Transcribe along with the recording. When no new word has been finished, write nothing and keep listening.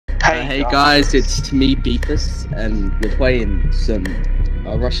Hey guys, it's me, Beefus, and we're playing some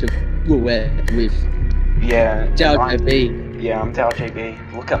Russian roulette with JB. Yeah, I'm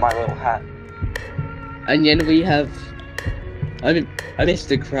JB. Look at my little hat. And then we have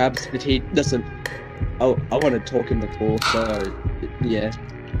Mr. Krabs, but he doesn't. Oh, I want to talk in the call, so yeah.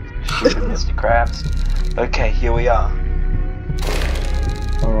 Shoot him, Mr. Krabs. Okay, here we are.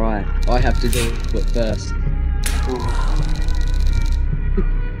 Alright, I have to do it first. Ooh.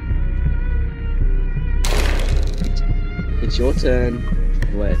 It's your turn.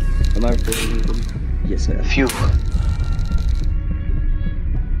 Wait, am I recording? Yes, sir. Phew.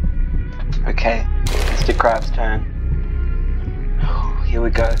 Okay, Mr. Krabs' turn. Oh, here we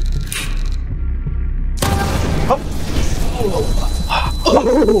go. Oh!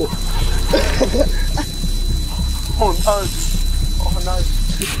 Oh! Oh no! Oh no!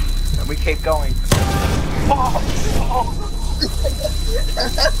 And we keep going. Oh!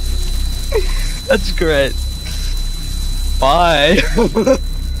 That's great. Bye.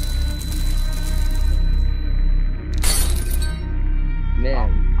 Man.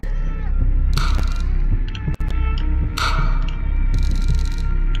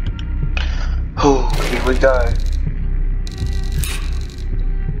 Oh, here we go.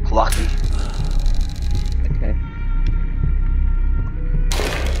 Lucky. Okay.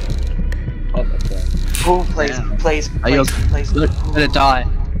 Oh my god. Oh, please, Yeah. please, Are you please. gonna die?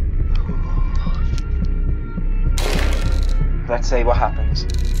 Let's see what happens.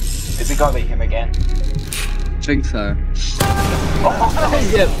 Is it gonna be him again? I think so. Oh,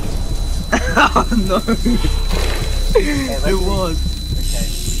 Yep. Oh no. Okay, It was. Okay.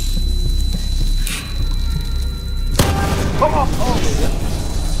 Oh.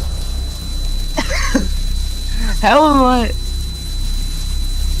 How am I?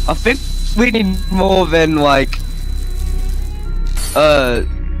 I think we need more than like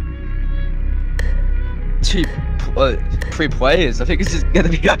two three players. I think it's just gonna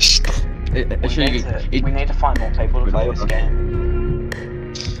be We need to find more people to play this game.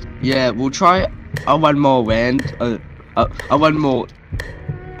 Yeah, we'll try one more round, one more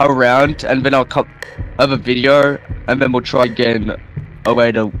round, and then I'll cut over video, and then we'll try again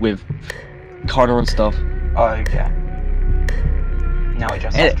later with Connor and stuff. Oh, okay. Now we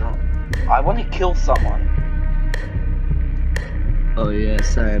just have to. I want to kill someone. Oh yeah,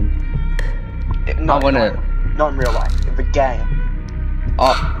 same. No, I wanna. Not in real life. In the game.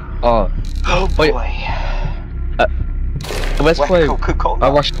 Oh Boy. Let's play. Cool.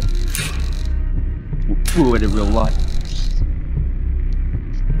 Rush. Ooh, in real life.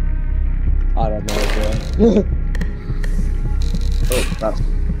 I don't know, bro. Oh, that's.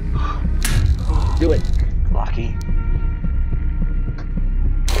 Do it. Lucky.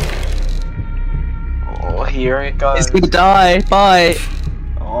 Oh, here it goes. It's gonna die. Bye.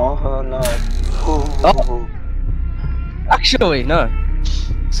 Oh no. Ooh. Oh. Actually, no.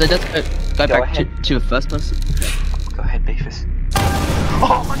 So let's go back to the first person. Go ahead, Beefus.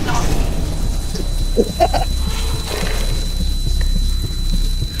 Oh no!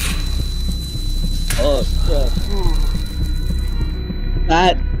 Oh, God.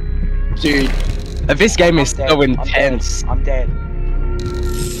 That dude. This game is so intense. I'm dead.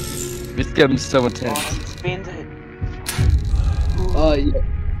 This game is so Oh, intense. he spins it. Oh yeah.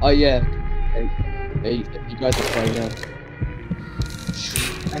 Oh yeah. Hey, you guys are playing now.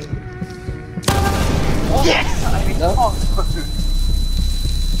 Yes! No?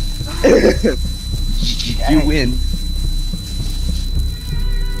 You win.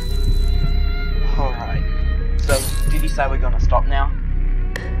 Alright. So, did you say we're gonna stop now?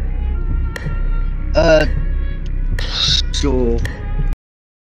 Sure.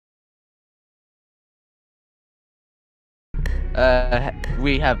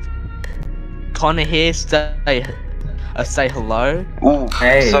 We have Connor here. Say hello. Ooh,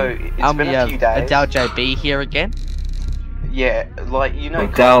 hey. So, it's been a few days. Adele JB here again. Yeah, like, you know...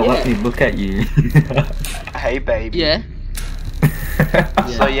 Adele, let me look at you. Hey, baby. Yeah.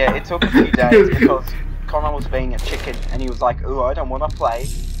 So, yeah, it took a few days because Connor was being a chicken and he was like, ooh, I don't want to play.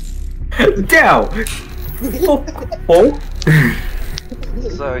 Adele! Oh.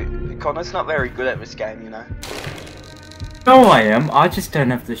 So, Connor's not very good at this game, you know. No, I am. I just don't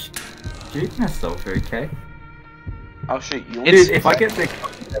have to shoot myself, okay? I'll shoot you. Dude, if I get the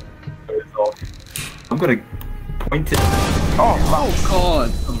off, I'm gonna point it. Oh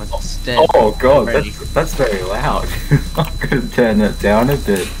God! I'm dead. Oh god, Ready. that's very loud. I'm gonna turn that down a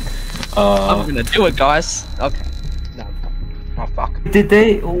bit. I'm gonna do it, guys. Okay. No. Oh fuck. Did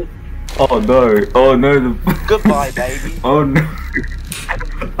they? Oh no! Oh no! Goodbye, baby. Oh no!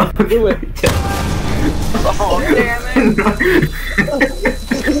 Do it. Oh damn it!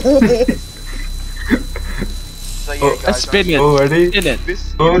 So yeah, guys, Spin it. Already? Spin it. this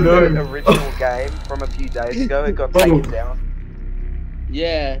is Oh, no. the original game from a few days ago. It got taken down.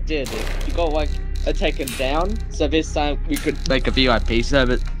 Yeah, it did. You got like a taken down. So this time we could make a VIP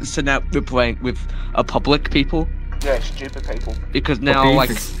server. So now we're playing with a public people Yeah, stupid people. because now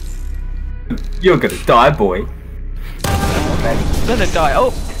like You're gonna die, boy. I'm gonna die. Oh,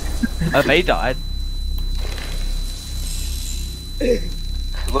 they died.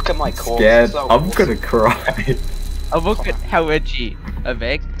 Look at my corpse. Scared. So I'm awesome. gonna cry. Oh, look at how edgy a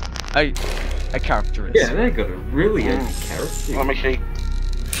character is. Yeah, they got a really edgy character. Let me see.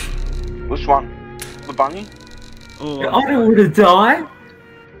 Which one? The bunny? Oh, I don't want to die.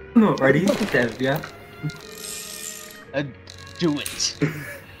 I'm not ready for death yet. do it.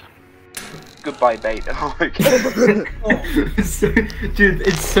 Goodbye, bait. Oh, okay. Dude,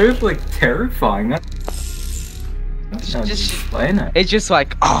 it's so like terrifying. That's not just- explain it. It's just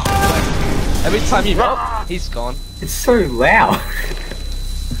like, oh, like, every time you oh, he's gone. It's so loud.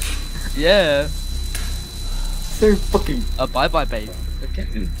 Yeah. So fucking. Bye bye, babe. Okay.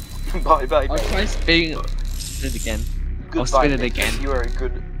 Bye, bye, I'll bait. try spin it again. I'll Goodbye, spin it bait. again. You are a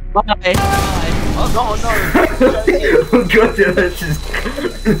good. Bye. Bye. Oh no, no! Oh god, yeah, that's just.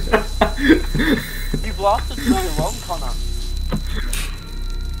 You've lasted so long, Connor.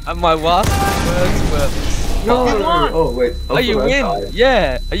 And my last words were, No. You won. Oh wait. "Oh, you I win! died.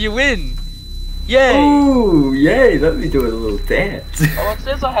 Yeah, you win! Yay!" Oh, yay! Let me do a little dance. Oh, it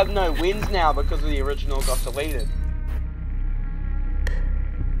says I have no wins now because the original got deleted.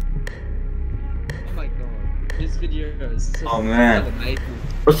 Oh my god, this video is so Oh, man. amazing.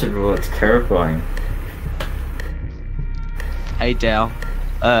 First of all, it's terrifying. Hey Dale,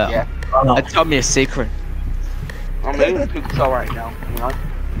 Yeah. tell me a secret. I'm eating pizza right now, you know?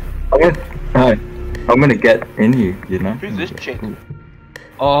 I'm gonna get in you, you know? Who's this chick?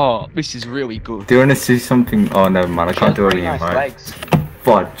 Oh, this is really good. Do you wanna see something? Oh, never mind, I can't do it Pretty anymore. nice legs.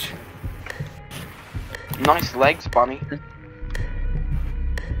 Fudge. Nice legs, bunny.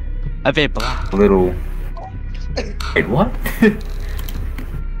 A bit black. Little. Wait, what?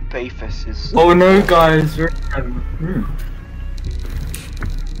 Beefus is. Oh no, guys!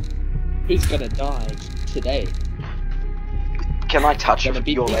 He's gonna die today. Can I touch Gonna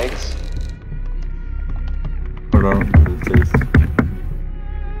be your beef. legs? Hold on.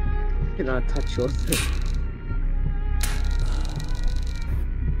 Can I touch yours?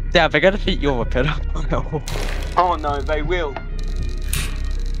 Dad, they're gonna think you're a pedophile. Oh no, they will.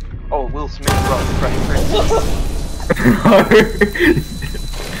 Oh, Will Smith got Fresh Prince.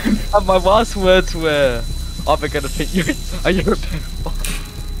 And my last words were, "Are they gonna think you're a pedophile?"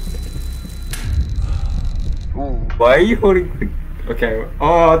 Ooh, Why are you holding the... Okay,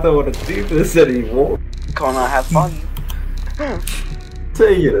 oh, I don't want to do this anymore. Connor, have fun.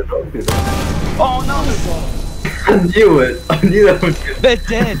 Say it, don't do that. Oh no! I knew it. I knew that was good. They're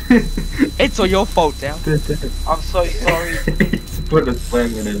dead. It's all your fault, Dale. I'm so sorry. He's put a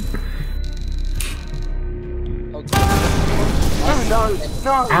slam in him. No,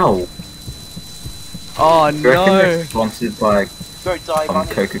 no! Ow. Oh Do you reckon no. they're sponsored by Don't die, bunny.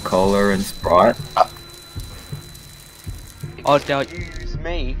 Coca-Cola and Sprite? Oh, Dale. Excuse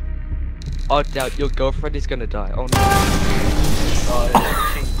me. Oh, Dale, your girlfriend is gonna die. Oh no. Oh,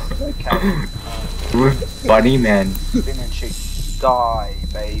 she's okay. With Bunny Man. Spin and shoot. Die,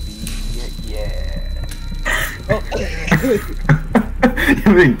 baby. Yeah.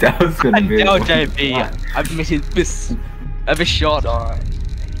 You think that was gonna And be Dale one? JB, I've missed this. I've shot. Die.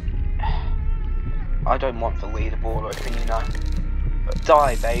 I don't want the leaderboard open, you know. But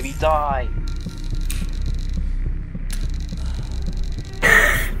die, baby, die.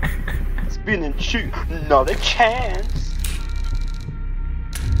 Spin and shoot. Not a chance.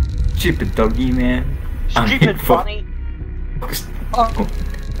 Stupid doggy man. Stupid bunny. Oh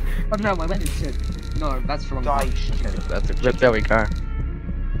no, my weapon shit. No, that's wrong. Die, you stupid. There we go.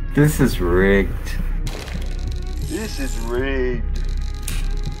 This is rigged. This is rigged.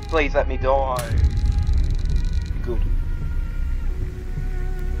 Please let me die. Good.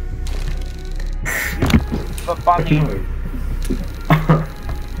 But bunny,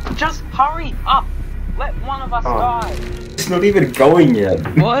 just hurry up. Let one of us die. It's not even going yet.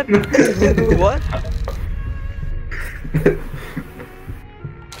 What? What?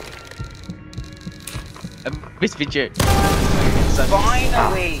 This video.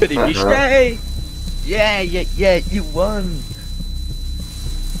 Finally. But if you stay, yeah, you won.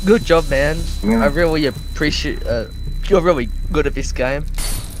 Good job, man. Yeah. I really appreciate. You're really good at this game.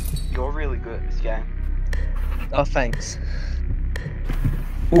 You're really good at this game. Oh, thanks.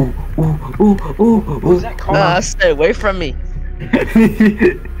 Ooh, ooh, ooh, ooh, ooh. Was that Connor? Stay away from me.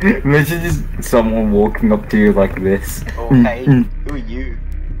 Imagine just someone walking up to you like this. Oh, hey, who are you?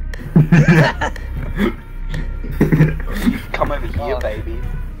 Come over here, baby.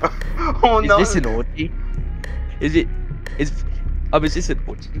 Oh no. Is this an orgy? Is this an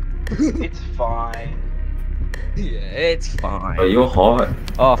orgy? It's fine. Yeah, it's fine. Oh, you're hot.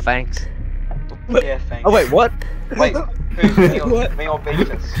 Oh, thanks. Yeah, thanks. Oh wait, what? Wait, who's me or, What? me or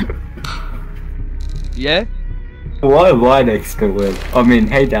Beatus? Yeah? Why am I next to him? I mean,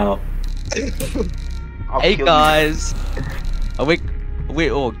 hey Dal. I'll Hey kill guys! Are we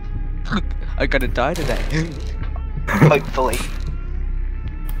all are gonna die today? you. Hopefully.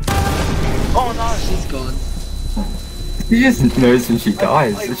 Oh no! She's gone. She just knows when she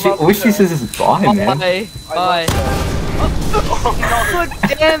dies. All she says is bye, man. Bye. I Bye. love her. Oh God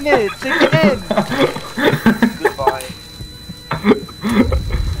damn it! Again! no! Goodbye.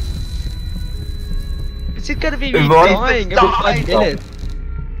 Is it gonna be me Goodbye. dying every 5 minutes?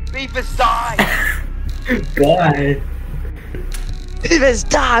 Beavis died! Bye. Beavis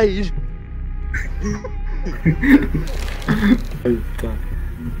died!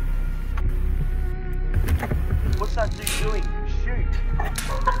 What's that dude doing? Shoot!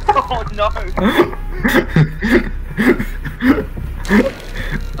 Oh no!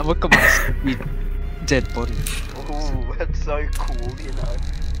 I'm look at my dead body. Ooh, that's so cool, you know.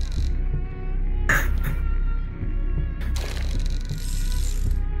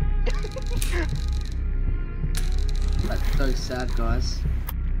 That's so sad, guys.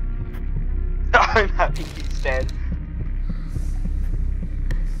 I'm happy he's dead.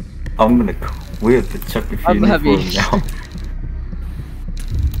 I'm gonna quit the chuck a I'm few happy. for him now.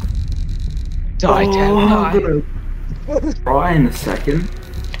 Die, Ted, I'm die. gonna try in a second.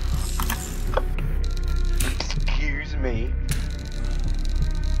 Excuse me.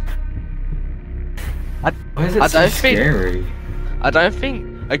 Why is it I so don't think- scary? I don't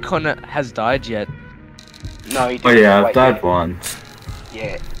think O'Connor has died yet. No, he didn't. Oh yeah, I've Wait, died once.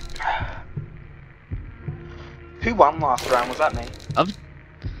 Yeah. Who won last round? Was that me?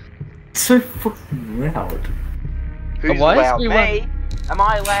 It's so fucking loud. Who's why is loud? everyone- Me? Am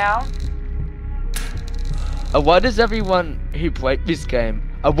I loud? Why does everyone who played this game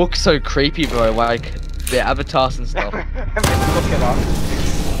look so creepy, bro? Like their avatars and stuff. Look at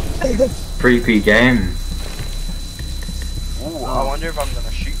us. Creepy game. Ooh, I wonder if I'm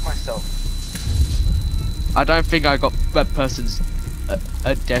gonna shoot myself. I don't think I got that person's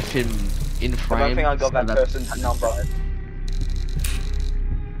a death in I frame. don't think I got that so person's number.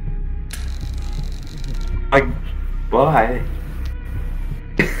 Bye.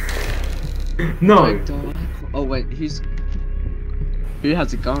 Oh, No. God. Oh wait, who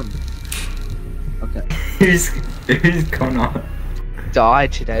has a gun? Okay. Who's Connor? Die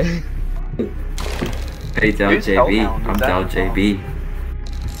today. Hey Dal Who's JB. Hellhound? Is I'm that- Dal JB.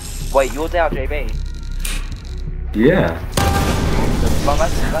 Wait, you're Dow JB? Yeah. Well,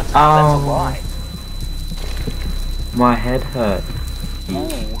 that's a Oh. lie. My head hurt. Ooh,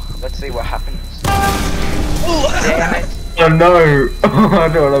 let's see what happens. Damn it. Oh no! I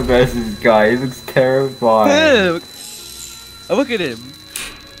don't want to versus this guy. He looks terrifying. Look at him.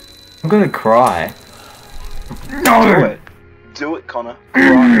 I'm gonna cry. Do No! it. Do it, Connor.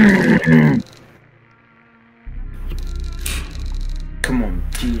 Right. Come on,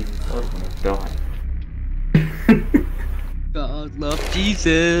 jeez. I don't want to die. God love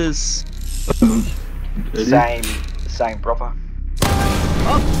Jesus. Same, brother.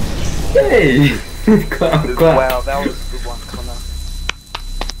 Hey! Clap, clap. Wow, that was a good one, Connor.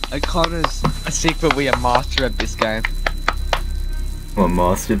 O'Connor's secretly a master at this game. I'm a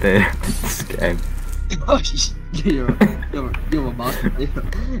master there at this game. you're a master.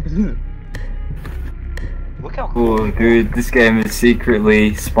 Look how cool. Oh, dude, this game is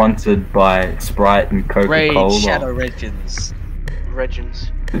secretly sponsored by Sprite and Raid Coca-Cola. Shadow Legends. Regins.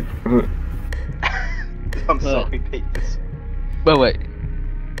 I'm sorry, Peters. Well, wait.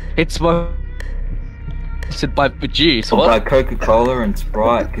 It's sponsored by the juice. Or by What? Coca-Cola and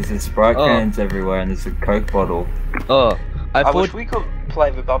Sprite, because there's Sprite Oh. cans everywhere and there's a Coke bottle. Oh, I I wish thought we could play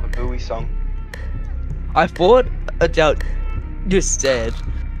the Baba Booey song. Adele just said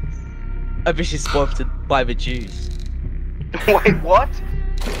this is sponsored by the juice. Wait, what?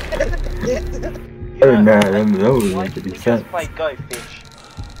 Oh no, that was Why meant to did be we said. just play Go Fish?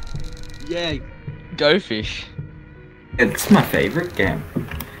 Yeah, go fish. It's my favorite game.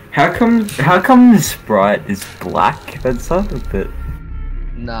 How come the Sprite is black? That's a bit.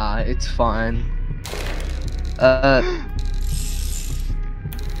 Nah, it's fine.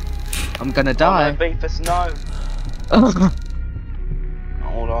 I'm gonna Oh, die. no, Beefus, no.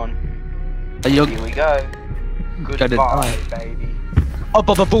 Hold on. Are you? Here we go. Goodbye, baby. Oh,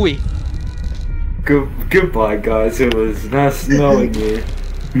 Baba Booey. Goodbye, guys. It was nice knowing you.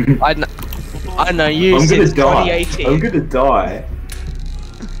 I know you I'm since gonna die. 2018. I'm gonna die.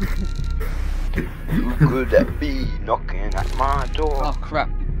 Who could that be knocking at my door? Oh crap.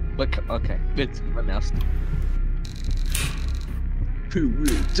 Okay, it's my mouse. Who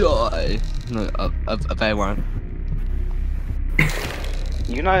will die? No, a bear one.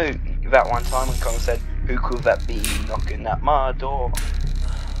 You know that one time when Connor said, "Who could that be knocking at my door?"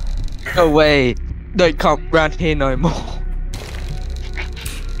 No way. They can't round here no more.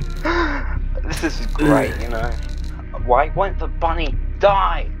 This is great, you know. Why won't the bunny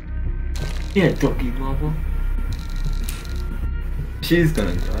die? Yeah, doggy mother. She's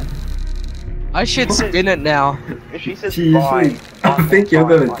gonna die. I should spin it now. If she says Jeez, bye, I think you're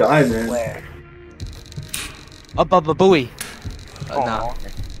gonna die, man. swear. Oh, Baba Booey. Aw.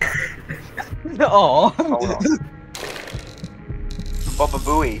 No. Oh. Hold on. Baba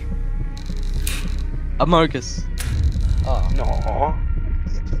Booey. Amogus. Oh. No. Oh.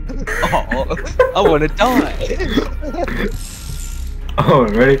 I wanna die. Oh,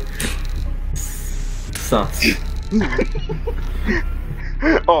 ready? Sus.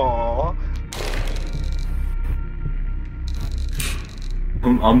 Aww.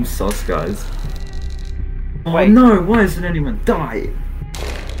 I'm sus, guys. Oh Wait. no, why isn't anyone die?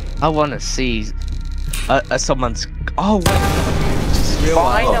 I wanna see someone's. Oh wait. Just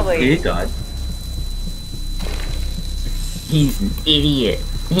realized. Oh, Finally. he died. He's an idiot.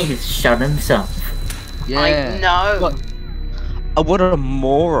 He just shot himself. Yeah. I know. What a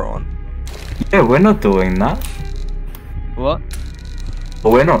moron. Yeah, we're not doing that. What? But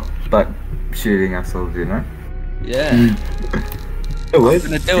we're not, like, shooting ourselves, you know? Yeah. Oh, we're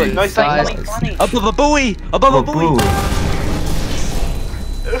gonna do it. No, say Guys. something funny. A Baba Booey. A Baba Booey.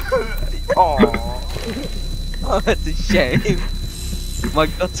 Aww. Oh, that's a shame. My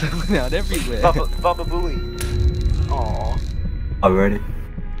guts went out everywhere. Baba Booey. Aww. I'm ready.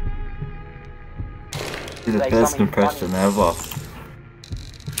 This is the Say best something impression funny. ever.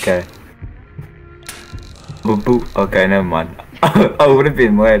 Okay. Boo. Okay, never mind. I would have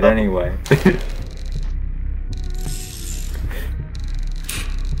been weird anyway.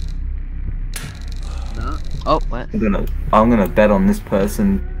 No. Oh, what? I'm gonna bet on this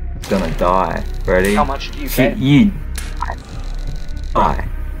person is gonna die. Ready? How much do you bet? You die.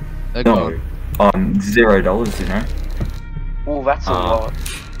 They're No. gone. $0, you know? Oh, that's a lot.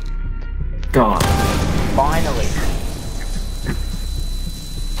 Die. Finally.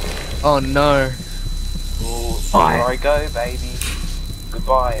 Oh no. Ooh, Bye. here I go, baby.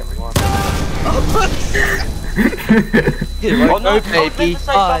 Goodbye, everyone. Here Oh I no, go, I was meant baby. to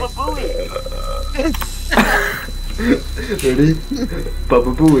say Bye. Baba Booey. Ready?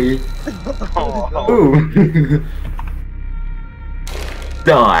 Baba Booey. Oh. Ooh.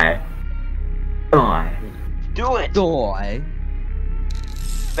 Die. Die. Do it. Die.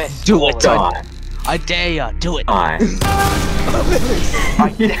 Best Do it. scorer. Die. I dare ya. Do it. Die. I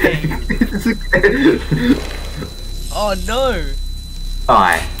dare you. Oh no.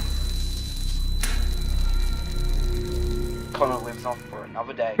 Die. Connor lives on for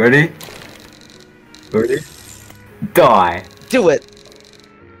another day. Ready? Ready? Die. Do it.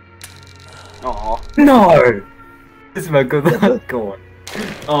 Aw. No! This is my good luck gone.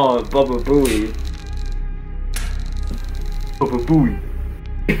 Oh, Baba Booey. Baba Booey.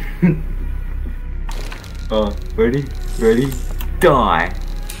 Ready? Ready? Die.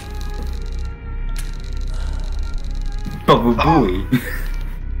 Baba Booey.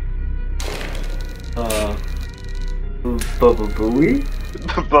 Baba Booey?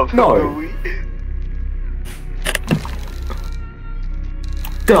 Baba No. Booey.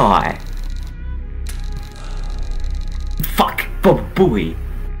 Die. Fuck, Baba Booey.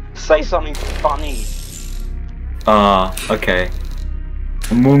 Say something funny. Okay.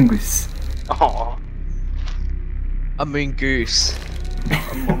 Among Us. Aw. I mean goose.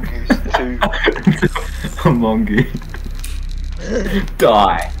 Among Us too. Among Us.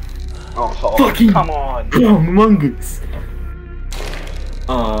 Die. Oh, Fucking- come on. Among Us.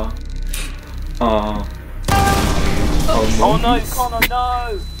 Oh no, Connor,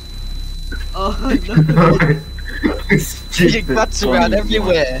 no. Oh no. Your guts around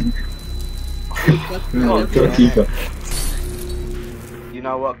everywhere. No, God, keep You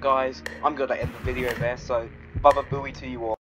know what, guys? I'm gonna end the video there, so Baba Booey to you all.